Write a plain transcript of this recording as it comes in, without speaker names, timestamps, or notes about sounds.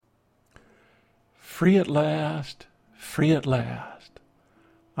Free at last, free at last.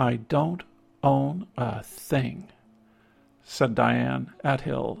 I don't own a thing, said Diane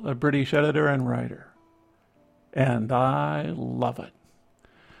Athill, a British editor and writer. And I love it.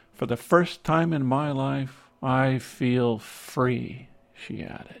 For the first time in my life, I feel free, she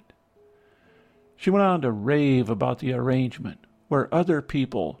added. She went on to rave about the arrangement where other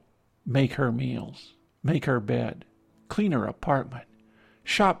people make her meals, make her bed, clean her apartment,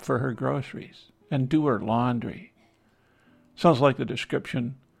 shop for her groceries, and do her laundry. Sounds like the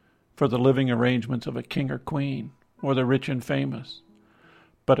description for the living arrangements of a king or queen, or the rich and famous.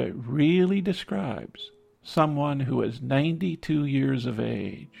 But it really describes someone who is 92 years of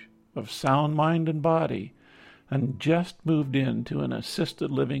age, of sound mind and body, and just moved into an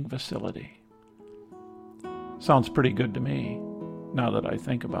assisted living facility. Sounds pretty good to me, now that I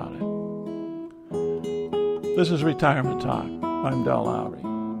think about it. This is Retirement Talk. I'm Del Lowry.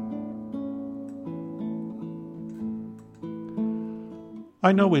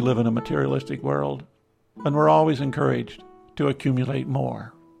 I know we live in a materialistic world, and we're always encouraged to accumulate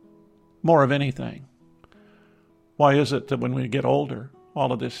more of anything. Why is it that when we get older,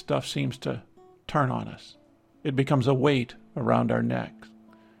 all of this stuff seems to turn on us? It becomes a weight around our necks,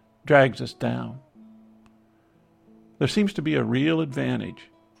 drags us down. There seems to be a real advantage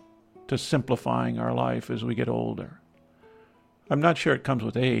to simplifying our life as we get older. I'm not sure it comes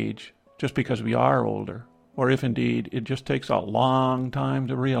with age, just because we are older, or if indeed it just takes a long time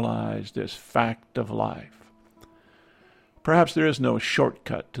to realize this fact of life. Perhaps there is no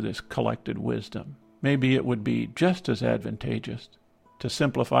shortcut to this collected wisdom. Maybe it would be just as advantageous to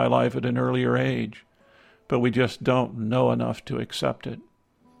simplify life at an earlier age, but we just don't know enough to accept it.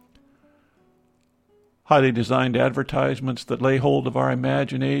 Highly designed advertisements that lay hold of our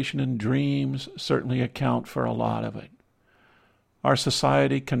imagination and dreams certainly account for a lot of it. Our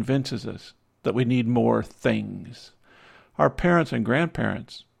society convinces us that we need more things. Our parents and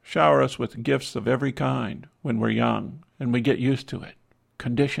grandparents shower us with gifts of every kind when we're young, and we get used to it,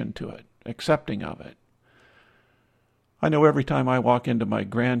 conditioned to it, accepting of it. I know every time I walk into my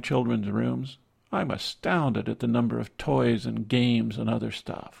grandchildren's rooms, I'm astounded at the number of toys and games and other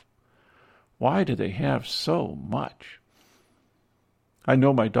stuff. Why do they have so much? I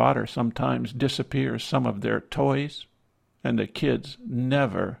know my daughter sometimes disappears some of their toys, and the kids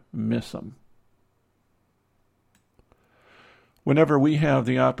never miss them. Whenever we have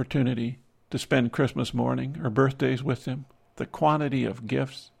the opportunity to spend Christmas morning or birthdays with them, the quantity of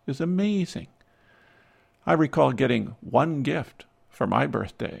gifts is amazing. I recall getting one gift for my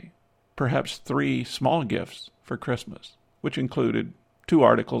birthday, perhaps 3 small gifts for Christmas, which included 2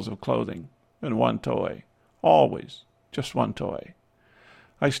 articles of clothing and 1 toy. Always just 1 toy.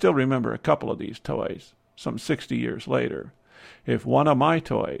 I still remember a couple of these toys, some 60 years later. If one of my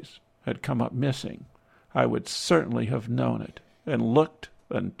toys had come up missing, I would certainly have known it and looked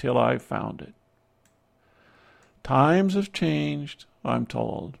until I found it. Times have changed, I'm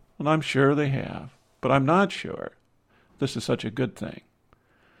told, and I'm sure they have, but I'm not sure this is such a good thing.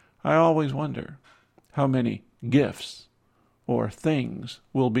 I always wonder how many gifts or things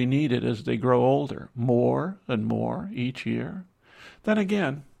will be needed as they grow older, more and more each year. Then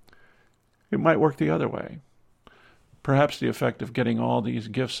again, it might work the other way. Perhaps the effect of getting all these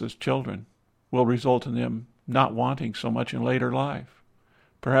gifts as children will result in them not wanting so much in later life.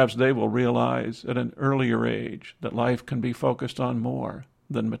 Perhaps they will realize at an earlier age that life can be focused on more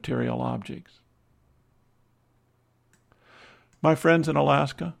than material objects. My friends in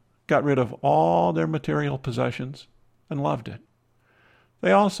Alaska got rid of all their material possessions and loved it.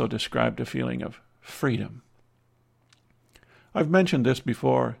 They also described a feeling of freedom. I've mentioned this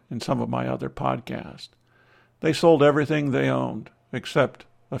before in some of my other podcasts. They sold everything they owned except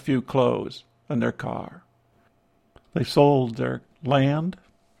a few clothes and their car. They sold their land,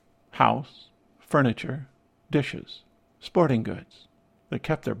 house, furniture, dishes, sporting goods. They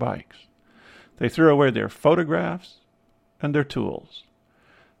kept their bikes. They threw away their photographs and their tools.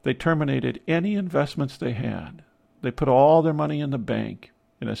 They terminated any investments they had. They put all their money in the bank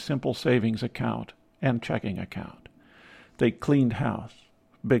in a simple savings account and checking account. They cleaned house,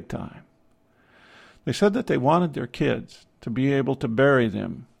 big time. They said that they wanted their kids to be able to bury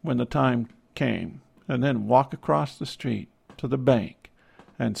them when the time came, and then walk across the street to the bank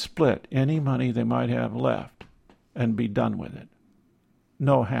and split any money they might have left and be done with it.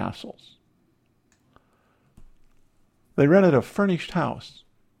 No hassles. They rented a furnished house.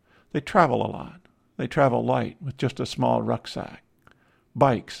 They travel a lot. They travel light with just a small rucksack,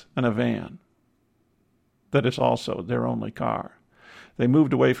 bikes, and a van. That is also their only car. They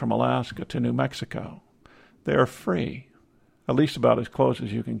moved away from Alaska to New Mexico. They are free, at least about as close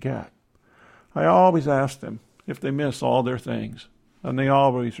as you can get. I always ask them if they miss all their things, and they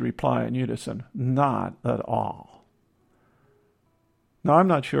always reply in unison, not at all. Now, I'm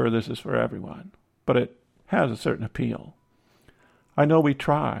not sure this is for everyone, but it has a certain appeal. I know we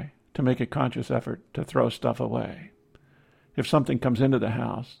try to make a conscious effort to throw stuff away. If something comes into the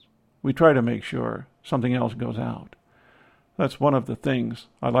house, we try to make sure something else goes out. That's one of the things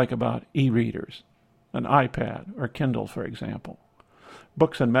I like about e-readers, an iPad or Kindle, for example.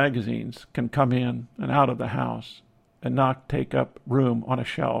 Books and magazines can come in and out of the house and not take up room on a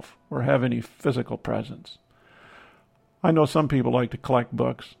shelf or have any physical presence. I know some people like to collect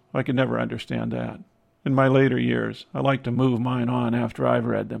books. I could never understand that. In my later years, I like to move mine on after I've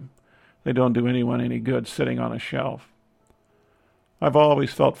read them. They don't do anyone any good sitting on a shelf. I've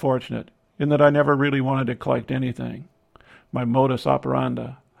always felt fortunate in that I never really wanted to collect anything. My modus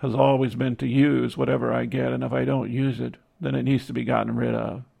operandi has always been to use whatever I get, and if I don't use it, then it needs to be gotten rid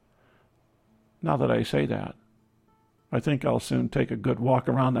of. Now that I say that, I think I'll soon take a good walk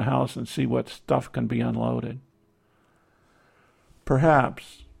around the house and see what stuff can be unloaded.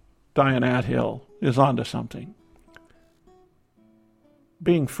 Perhaps Diane Athill is onto something.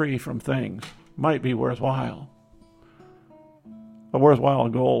 Being free from things might be worthwhile. A worthwhile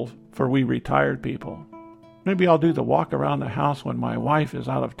goal for we retired people. Maybe I'll do the walk around the house when my wife is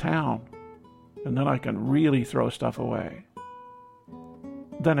out of town, and then I can really throw stuff away.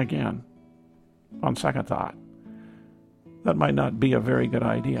 Then again, on second thought, that might not be a very good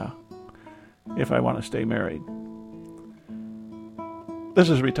idea if I want to stay married. This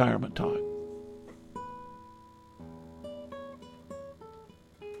is Retirement Talk.